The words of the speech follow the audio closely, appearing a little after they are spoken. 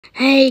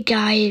Hey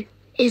guys,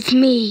 it's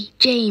me,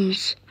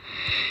 James,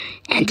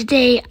 and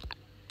today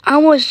I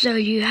will show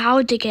you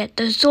how to get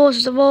the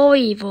source of all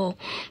evil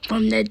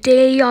from the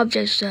Daily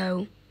Object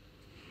Show.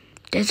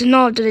 This is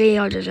not the Daily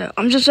Object Show.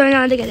 I'm just showing you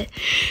how to get it.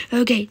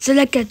 Okay, so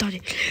let's get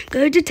started.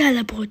 Go to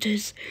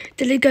teleporters,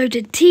 then go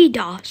to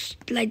T-DOS,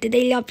 like the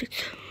Daily Object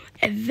Show,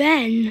 and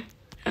then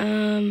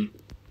go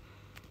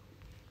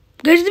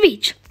to the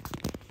beach.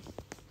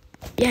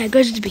 Yeah,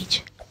 go to the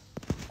beach.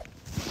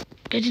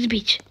 Go to the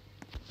beach.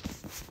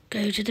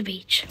 Go to the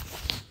beach.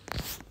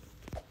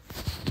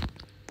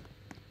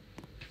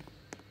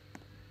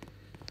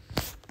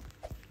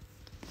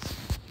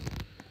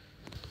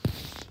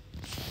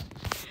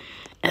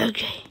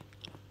 Okay.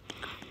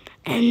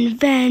 And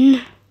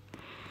then,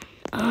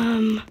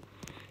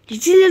 you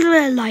see the little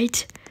red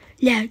light?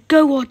 Yeah,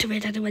 go water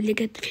it when you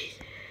get the beach.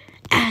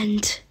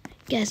 And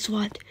guess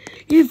what?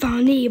 You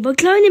found the evil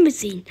cloning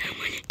machine.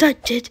 When you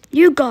touch it,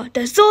 you got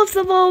the source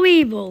of all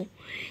evil.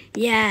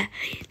 Yeah,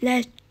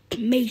 let's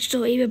make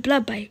sure even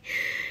blood by.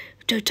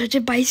 Don't touch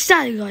it by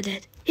standing on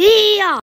it. Yeah.